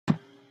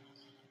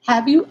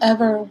Have you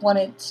ever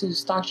wanted to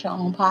start your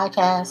own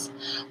podcast?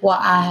 Well,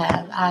 I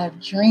have. I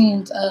have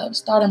dreamed of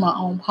starting my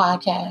own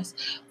podcast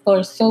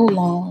for so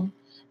long,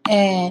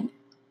 and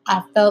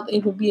I felt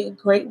it would be a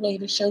great way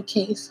to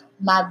showcase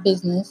my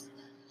business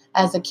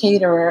as a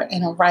caterer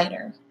and a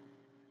writer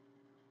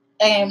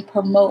and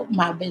promote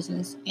my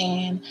business.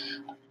 And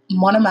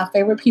one of my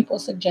favorite people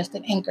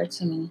suggested Anchor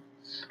to me.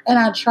 And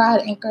I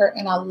tried Anchor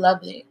and I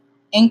loved it.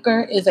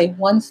 Anchor is a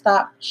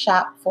one-stop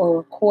shop for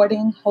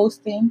recording,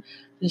 hosting,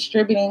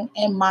 distributing,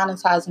 and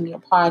monetizing your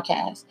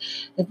podcast.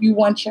 If you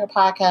want your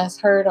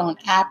podcast heard on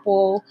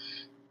Apple,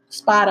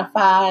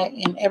 Spotify,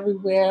 and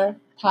everywhere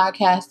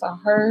podcasts are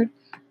heard,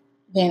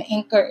 then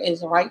Anchor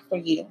is right for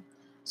you.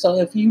 So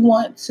if you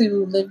want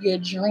to live your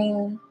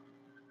dream,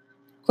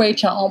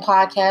 create your own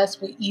podcast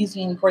with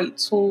easy and great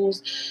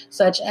tools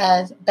such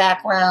as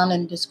background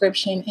and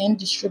description and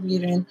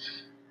distributing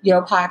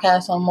your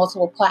podcast on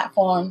multiple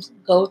platforms,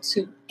 go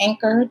to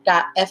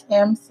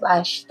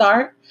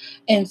anchor.fm/start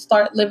and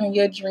start living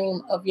your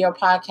dream of your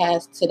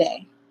podcast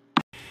today.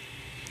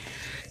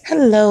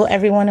 Hello,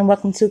 everyone, and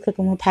welcome to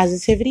Cooking with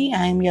Positivity.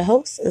 I am your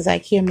host,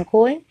 Zykia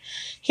McCoy.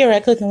 Here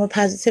at Cooking with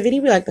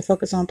Positivity, we like to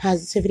focus on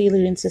positivity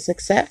leading to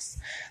success,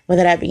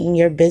 whether that be in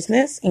your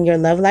business, in your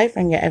love life, or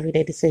in your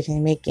everyday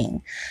decision making.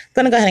 I'm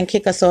going to go ahead and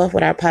kick us off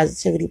with our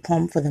positivity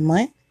poem for the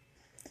month.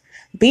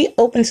 Be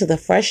open to the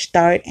fresh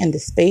start and the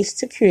space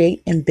to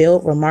create and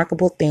build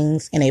remarkable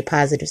things in a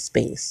positive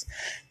space.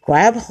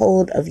 Grab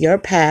hold of your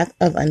path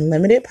of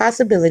unlimited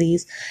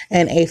possibilities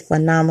and a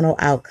phenomenal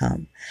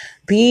outcome.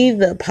 Be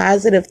the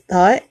positive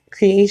thought,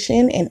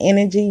 creation, and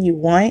energy you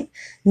want,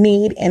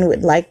 need, and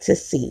would like to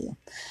see.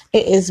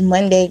 It is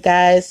Monday,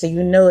 guys, so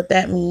you know what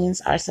that means,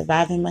 our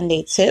Surviving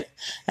Monday tip,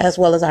 as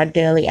well as our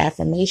daily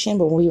affirmation.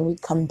 But when we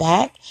come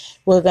back,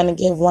 we're going to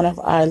give one of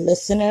our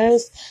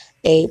listeners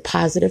a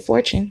positive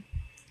fortune.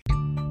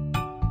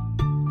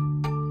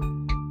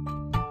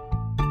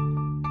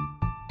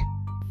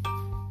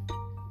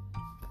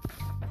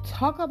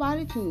 Talk About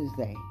It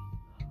Tuesday.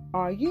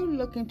 Are you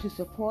looking to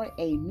support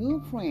a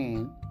new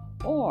friend,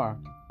 or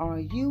are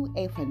you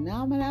a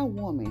phenomenal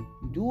woman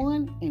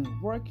doing and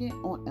working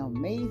on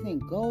amazing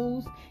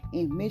goals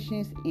and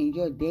missions in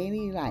your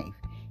daily life?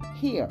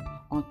 Here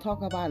on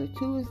Talk About It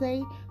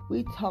Tuesday,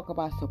 we talk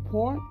about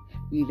support,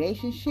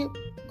 relationship,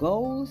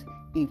 goals,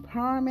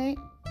 empowerment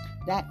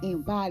that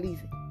embodies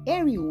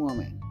every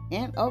woman,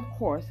 and of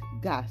course,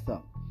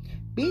 gossip.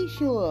 Be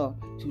sure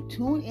to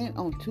tune in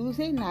on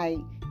Tuesday night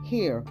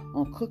here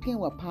on Cooking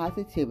with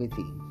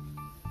Positivity.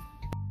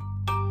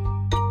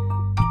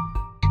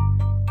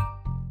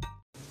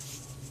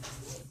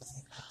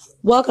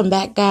 Welcome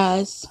back,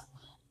 guys.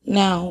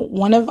 Now,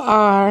 one of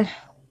our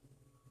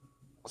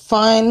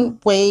fun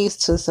ways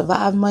to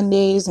survive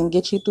Mondays and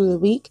get you through the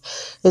week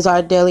is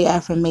our daily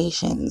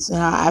affirmations.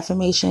 And our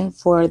affirmation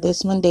for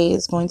this Monday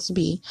is going to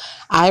be,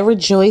 I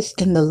rejoice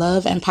in the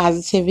love and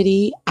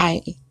positivity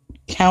I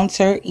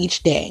encounter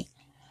each day.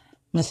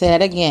 I'm going to say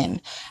that again.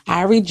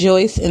 I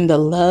rejoice in the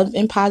love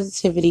and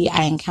positivity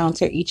I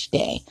encounter each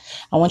day.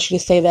 I want you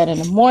to say that in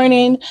the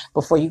morning,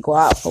 before you go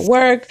out for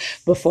work,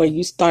 before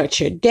you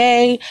start your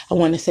day. I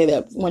want you to say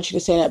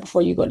that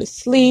before you go to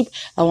sleep.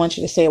 I want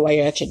you to say it while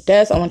you're at your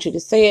desk. I want you to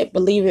say it,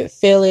 believe it,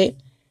 feel it,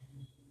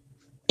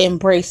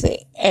 embrace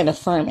it, and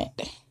affirm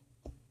it.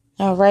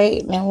 All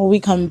right. Now, when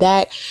we come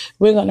back,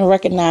 we're going to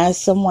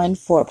recognize someone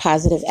for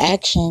positive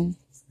action.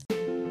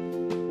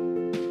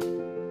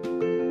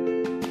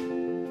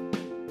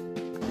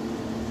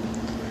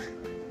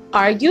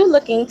 Are you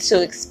looking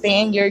to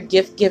expand your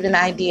gift-giving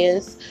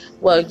ideas?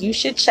 Well, you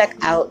should check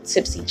out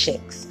Tipsy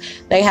Chicks.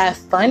 They have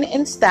fun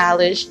and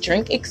stylish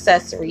drink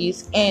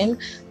accessories and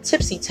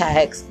tipsy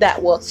tags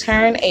that will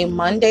turn a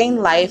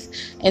mundane life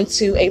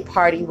into a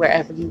party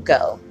wherever you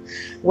go.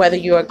 Whether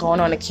you are going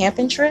on a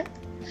camping trip,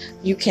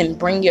 you can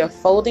bring your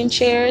folding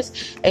chairs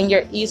and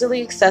your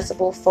easily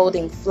accessible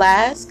folding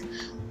flask,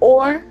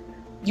 or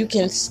you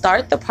can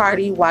start the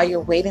party while you're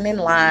waiting in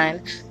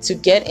line to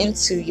get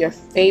into your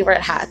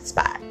favorite hot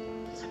spot.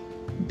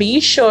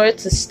 Be sure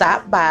to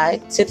stop by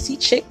Tipsy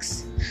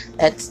Chicks,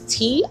 that's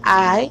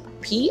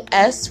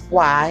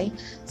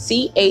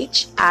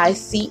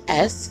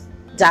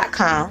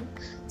TIPSYCHICS.com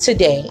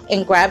today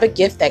and grab a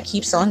gift that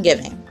keeps on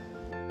giving.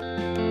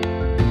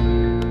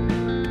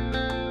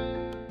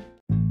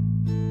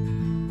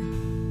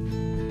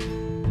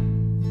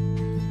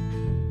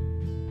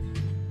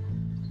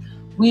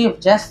 We have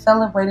just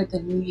celebrated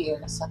the new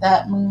year, so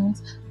that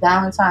means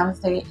Valentine's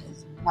Day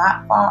is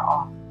not far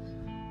off.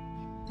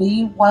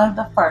 Be one of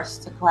the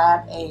first to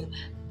grab a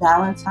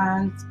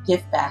Valentine's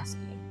gift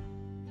basket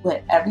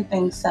with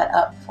everything set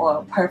up for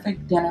a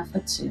perfect dinner for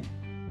two.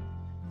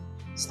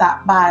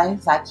 Stop by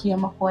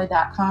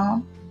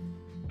ZykiaMcCoy.com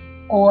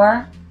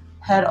or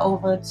head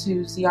over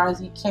to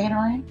CRZ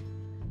Catering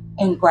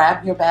and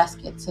grab your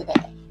basket today.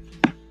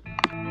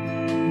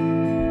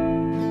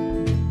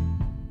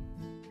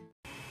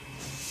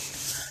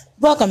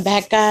 Welcome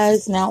back,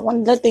 guys. Now,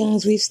 one of the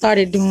things we've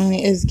started doing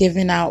is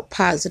giving out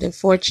positive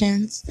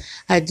fortunes.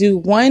 I do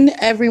one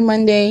every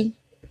Monday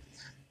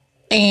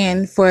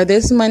And for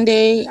this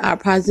Monday, our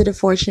positive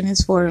fortune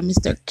is for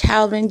Mr.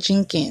 Calvin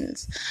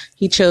Jenkins.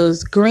 He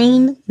chose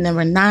green,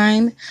 number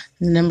 9,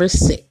 number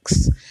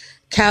 6.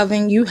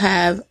 Calvin, you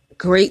have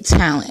great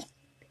talent.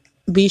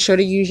 Be sure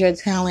to use your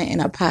talent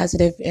in a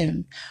positive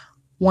and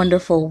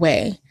wonderful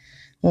way.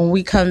 When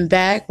we come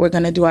back, we're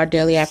going to do our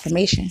daily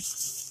affirmation.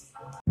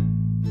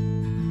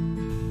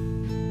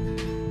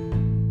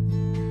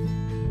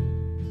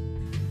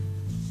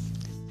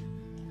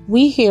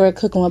 We here at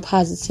Cooking with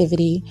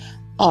Positivity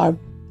are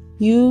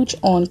huge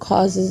on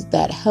causes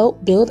that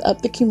help build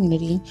up the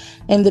community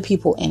and the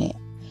people in it.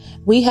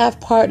 We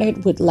have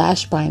partnered with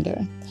Lash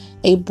Binder,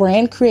 a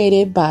brand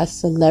created by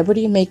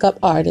celebrity makeup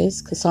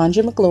artist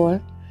Cassandra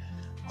McClure,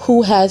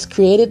 who has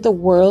created the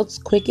world's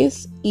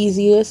quickest,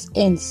 easiest,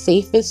 and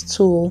safest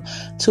tool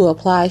to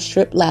apply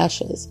strip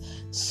lashes.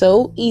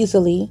 So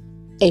easily,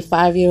 a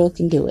 5-year-old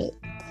can do it.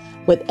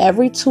 With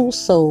every tool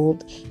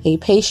sold, a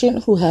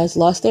patient who has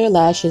lost their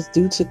lashes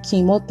due to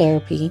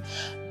chemotherapy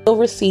will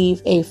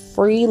receive a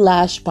free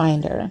lash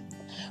binder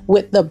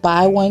with the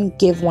Buy One,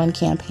 Give One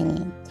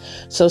campaign.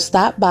 So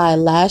stop by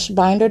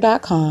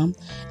lashbinder.com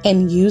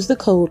and use the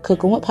code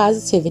Cooking with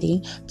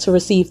Positivity to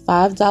receive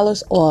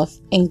 $5 off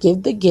and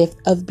give the gift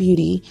of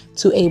beauty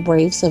to a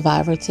brave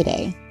survivor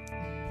today.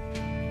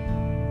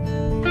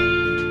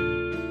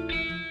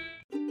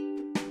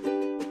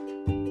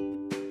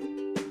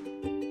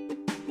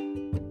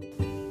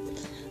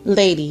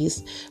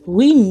 Ladies,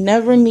 we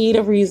never need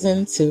a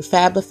reason to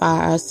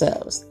fabify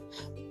ourselves,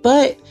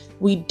 but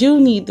we do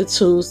need the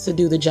tools to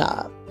do the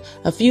job.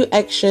 A few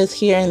extras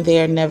here and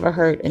there never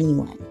hurt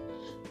anyone.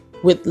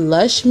 With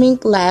lush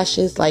mink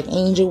lashes like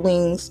angel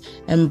wings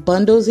and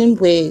bundles and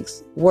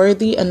wigs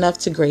worthy enough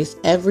to grace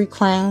every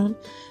crown,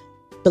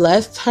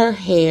 Blessed Her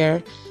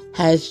Hair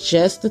has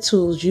just the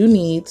tools you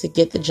need to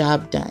get the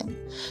job done.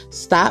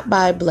 Stop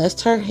by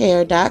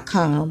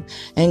blessedherhair.com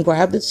and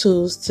grab the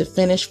tools to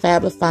finish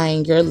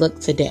fabifying your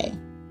look today.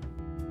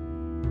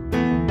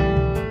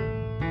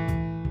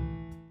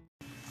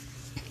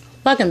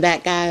 Welcome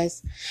back,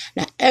 guys.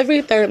 Now,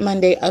 every third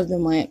Monday of the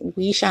month,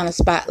 we shine a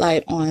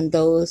spotlight on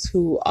those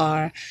who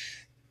are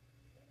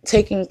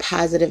taking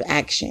positive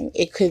action.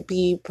 It could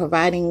be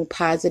providing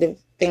positive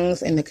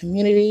things in the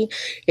community.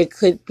 It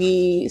could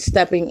be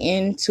stepping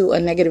into a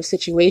negative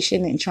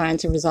situation and trying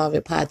to resolve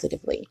it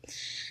positively.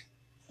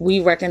 We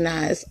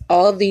recognize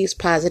all of these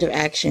positive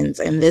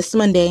actions. And this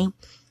Monday,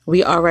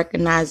 we are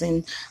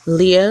recognizing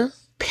Leah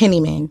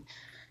Penniman,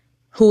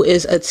 who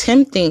is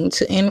attempting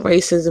to end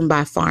racism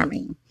by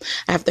farming.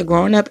 After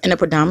growing up in a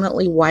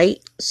predominantly white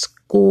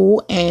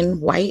school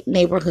and white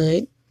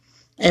neighborhood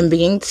and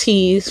being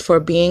teased for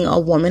being a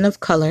woman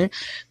of color,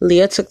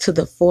 Leah took to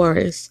the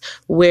forest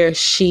where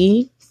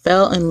she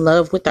fell in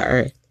love with the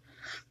earth.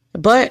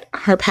 But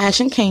her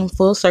passion came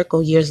full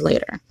circle years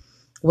later,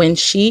 when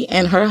she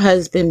and her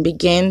husband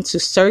began to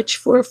search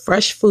for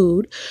fresh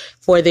food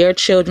for their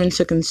children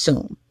to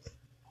consume.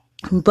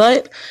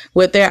 But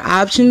with their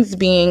options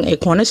being a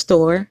corner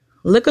store,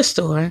 liquor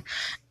store,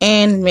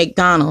 and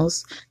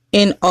McDonald's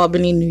in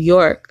Albany, New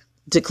York,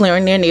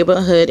 declaring their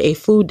neighborhood a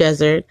food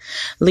desert,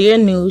 Leah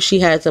knew she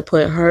had to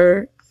put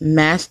her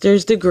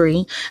master's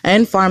degree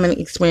and farming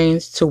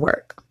experience to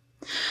work.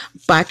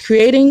 By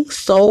creating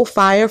Soul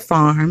Fire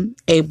Farm,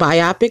 a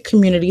biopic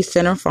community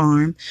center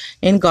farm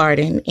and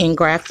garden in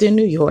Grafton,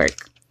 New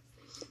York,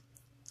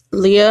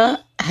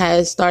 Leah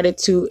has started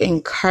to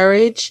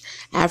encourage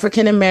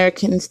African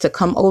Americans to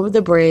come over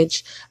the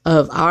bridge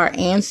of our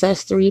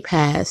ancestry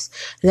past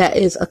that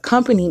is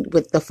accompanied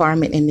with the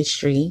farming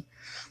industry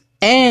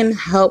and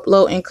help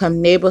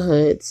low-income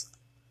neighborhoods,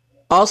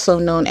 also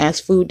known as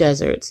food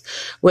deserts,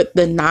 with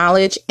the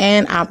knowledge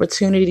and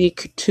opportunity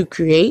to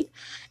create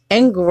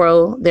and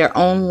grow their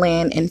own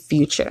land and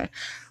future.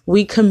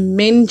 We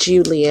commend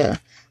you,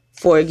 Leah,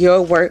 for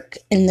your work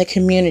in the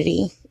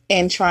community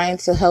and trying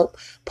to help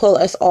pull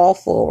us all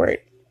forward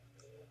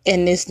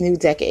in this new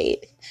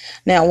decade.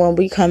 Now, when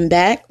we come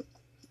back,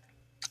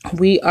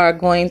 we are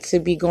going to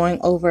be going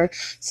over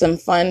some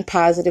fun,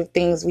 positive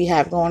things we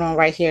have going on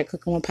right here at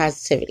Cooking with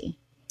Positivity.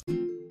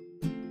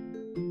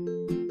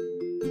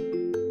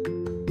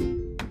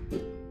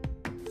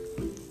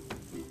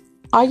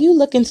 Are you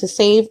looking to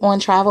save on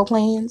travel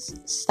plans?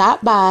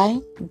 Stop by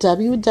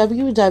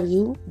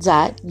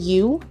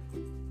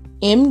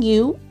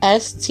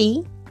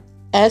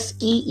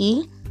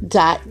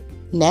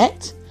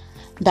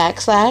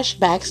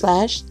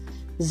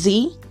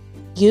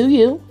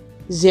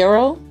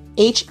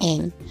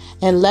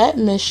and let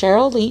Ms.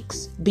 Cheryl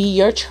Leaks be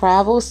your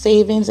travel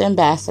savings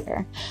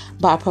ambassador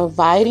by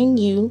providing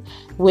you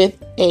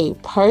with a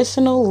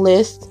personal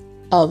list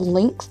of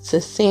links to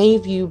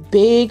save you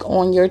big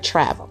on your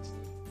travel.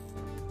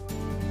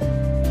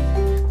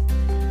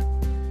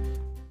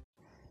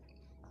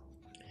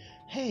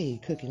 Hey,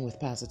 Cooking with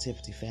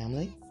Positivity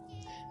family.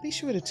 Be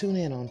sure to tune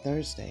in on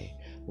Thursday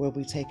where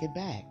we take it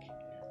back.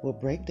 We'll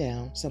break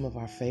down some of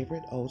our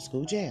favorite old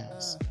school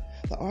jams,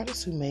 the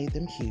artists who made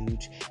them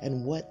huge,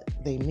 and what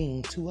they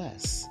mean to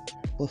us,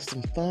 with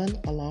some fun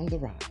along the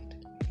ride.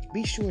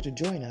 Be sure to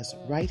join us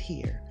right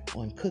here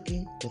on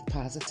Cooking with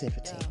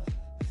Positivity.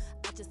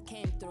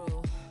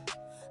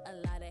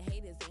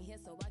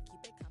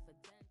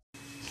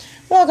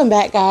 Welcome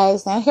back,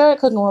 guys. Now, here at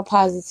Cooking with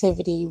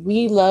Positivity,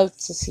 we love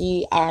to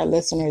see our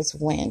listeners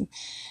win.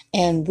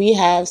 And we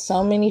have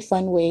so many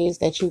fun ways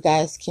that you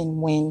guys can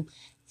win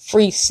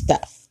free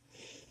stuff.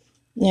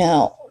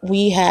 Now,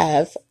 we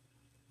have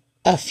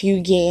a few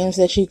games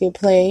that you could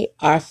play,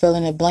 our fill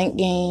in the blank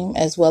game,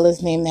 as well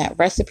as name that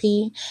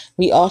recipe.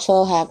 We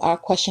also have our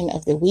question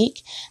of the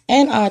week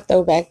and our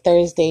Throwback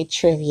Thursday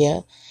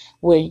trivia,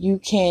 where you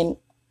can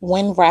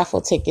win raffle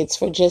tickets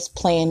for just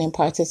playing and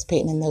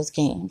participating in those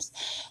games.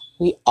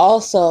 We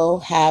also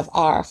have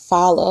our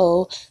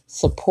follow,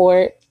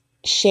 support,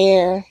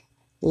 share,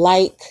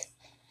 like,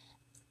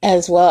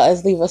 as well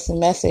as leave us a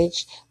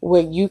message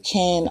where you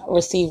can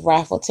receive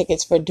raffle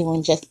tickets for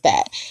doing just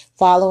that.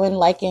 Following,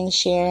 liking,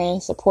 sharing,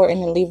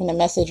 supporting, and leaving a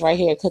message right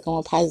here at Cooking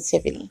with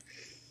Positivity.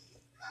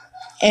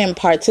 And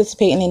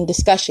participating in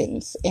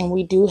discussions. And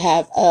we do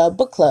have a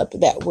book club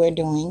that we're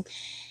doing.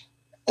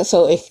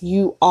 So if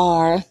you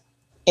are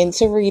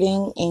into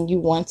reading and you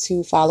want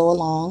to follow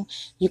along,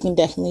 you can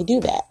definitely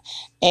do that.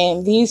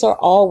 And these are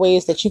all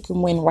ways that you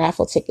can win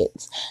raffle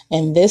tickets.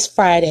 And this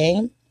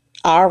Friday,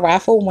 our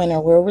raffle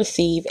winner will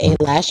receive a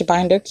lash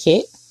binder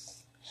kit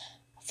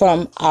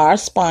from our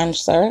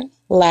sponsor,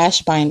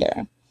 Lash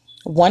Binder,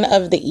 one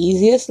of the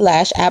easiest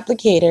lash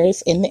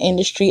applicators in the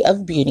industry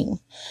of beauty.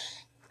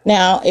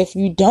 Now, if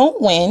you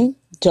don't win,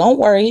 don't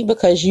worry,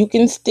 because you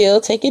can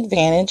still take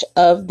advantage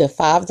of the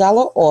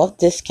 $5 off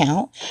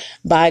discount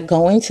by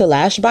going to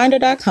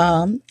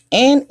lashbinder.com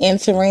and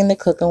entering the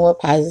Cooking with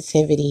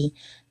Positivity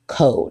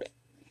code.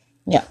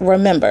 Yeah,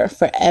 remember,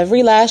 for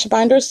every lash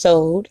binder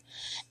sold,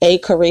 a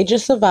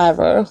courageous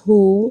survivor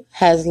who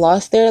has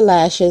lost their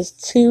lashes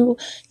to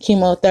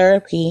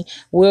chemotherapy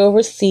will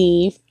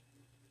receive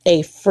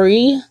a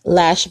free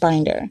lash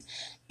binder.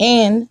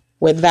 And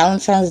with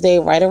Valentine's Day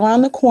right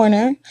around the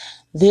corner,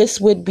 this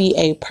would be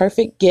a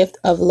perfect gift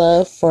of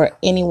love for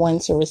anyone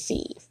to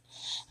receive.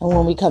 And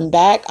when we come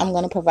back, I'm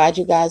going to provide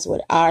you guys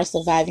with our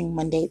Surviving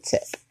Monday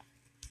tip.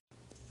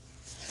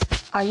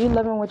 Are you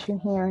loving what you're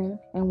hearing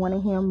and want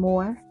to hear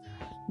more?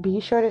 Be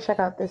sure to check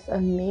out this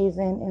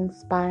amazing,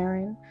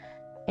 inspiring,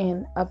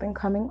 and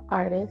up-and-coming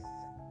artist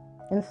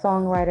and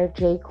songwriter,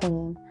 J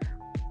Queen.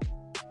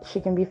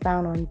 She can be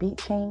found on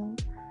BeatChain,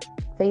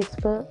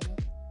 Facebook,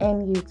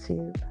 and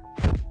YouTube.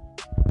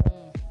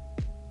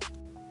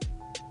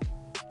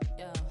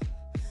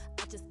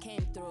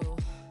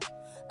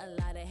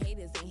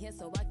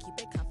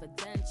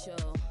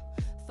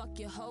 Fuck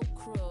your whole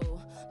crew,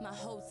 my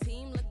whole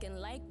team looking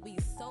like we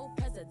so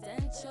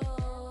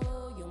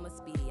presidential. You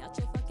must be out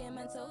your fucking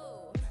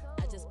mental.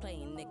 I just play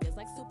niggas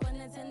like Super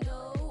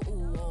Nintendo.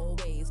 Ooh,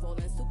 always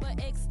rolling super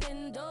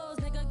extendos.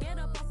 Nigga, get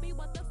up off me,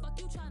 what the fuck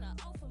you tryna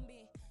offer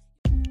me?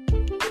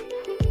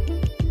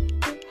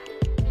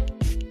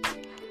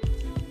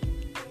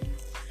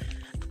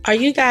 Are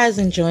you guys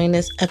enjoying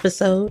this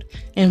episode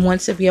and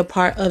want to be a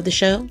part of the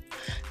show?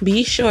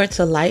 Be sure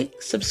to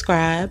like,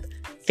 subscribe,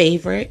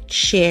 favorite,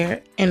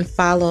 share, and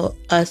follow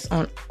us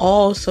on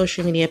all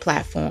social media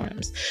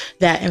platforms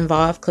that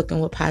involve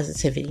Cooking with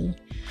Positivity.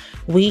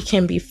 We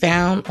can be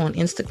found on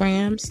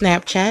Instagram,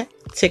 Snapchat,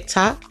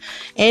 TikTok,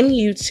 and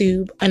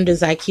YouTube under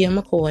Zykia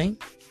McCoy.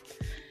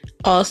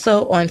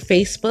 Also on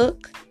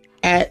Facebook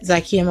at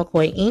Zykia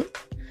McCoy Inc.,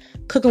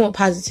 Cooking with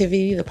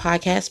Positivity, the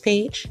podcast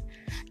page,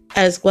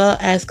 as well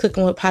as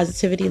Cooking with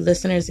Positivity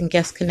Listeners and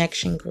Guest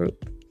Connection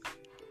Group,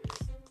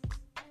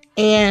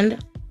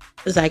 and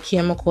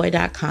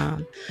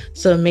ZykiaMcCoy.com.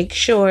 So make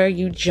sure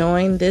you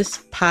join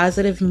this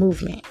positive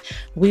movement.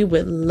 We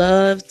would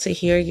love to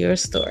hear your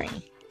story.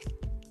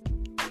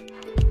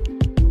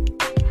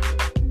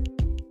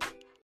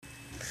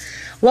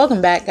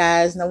 Welcome back,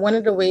 guys. Now, one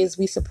of the ways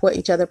we support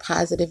each other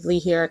positively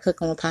here at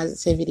Cooking with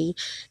Positivity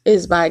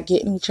is by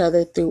getting each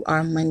other through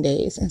our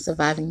Mondays and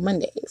Surviving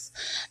Mondays.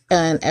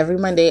 And every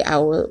Monday, I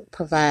will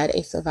provide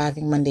a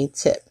Surviving Monday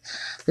tip.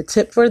 The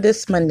tip for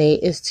this Monday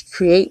is to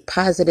create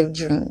positive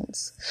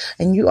dreams.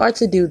 And you are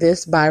to do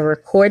this by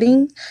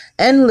recording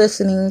and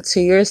listening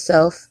to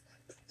yourself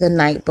the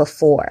night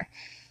before.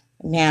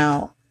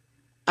 Now,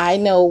 I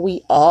know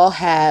we all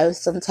have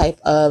some type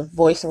of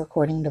voice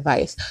recording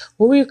device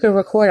where we can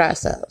record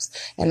ourselves.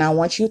 And I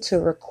want you to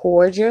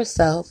record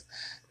yourself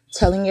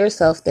telling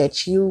yourself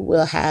that you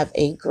will have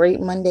a great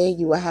Monday.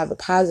 You will have a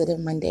positive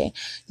Monday.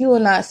 You will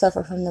not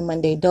suffer from the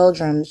Monday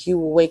doldrums. You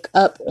will wake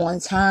up on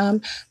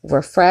time,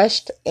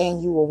 refreshed,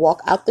 and you will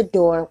walk out the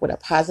door with a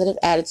positive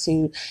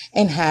attitude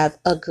and have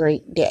a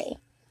great day.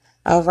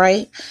 All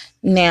right.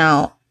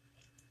 Now,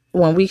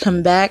 when we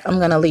come back, I'm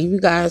going to leave you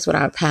guys with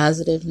our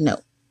positive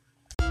note.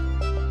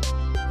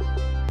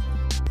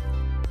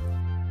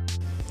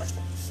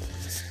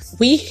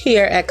 We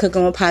here at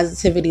Cooking with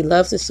Positivity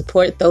love to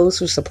support those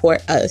who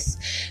support us.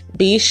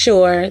 Be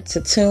sure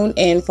to tune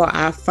in for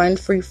our Fun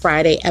Free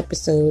Friday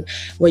episode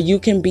where you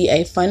can be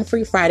a Fun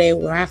Free Friday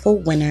raffle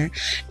winner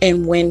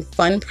and win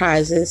fun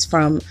prizes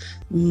from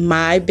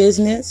my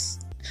business,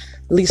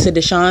 Lisa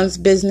Deshawn's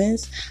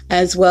business,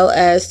 as well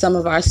as some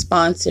of our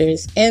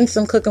sponsors and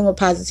some Cooking with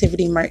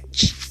Positivity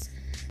merch.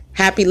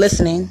 Happy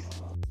listening.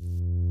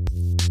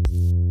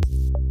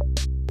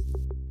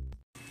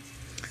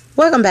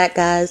 Welcome back,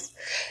 guys.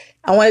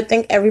 I want to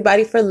thank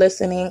everybody for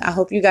listening. I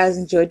hope you guys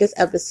enjoyed this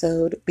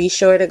episode. Be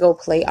sure to go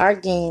play our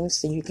games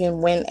so you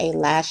can win a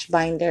lash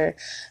binder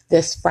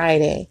this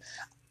Friday.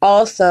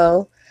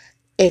 Also,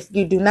 if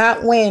you do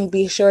not win,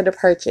 be sure to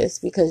purchase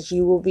because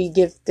you will be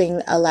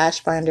gifting a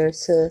lash binder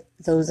to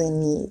those in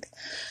need.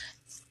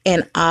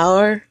 And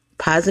our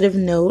positive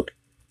note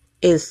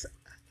is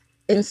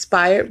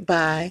inspired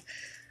by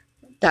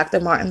Dr.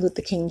 Martin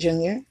Luther King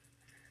Jr.,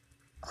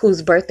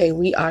 whose birthday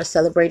we are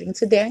celebrating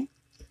today.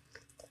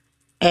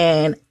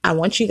 And I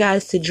want you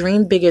guys to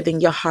dream bigger than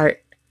your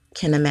heart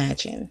can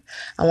imagine.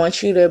 I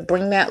want you to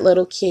bring that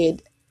little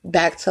kid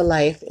back to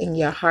life in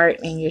your heart,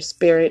 in your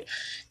spirit,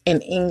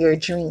 and in your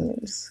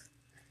dreams.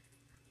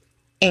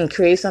 And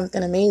create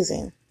something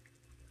amazing.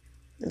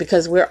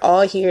 Because we're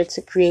all here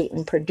to create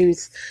and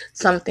produce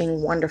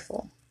something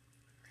wonderful.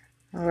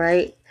 All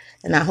right?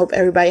 And I hope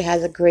everybody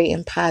has a great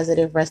and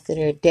positive rest of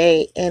their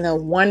day and a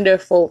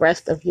wonderful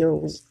rest of your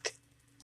week.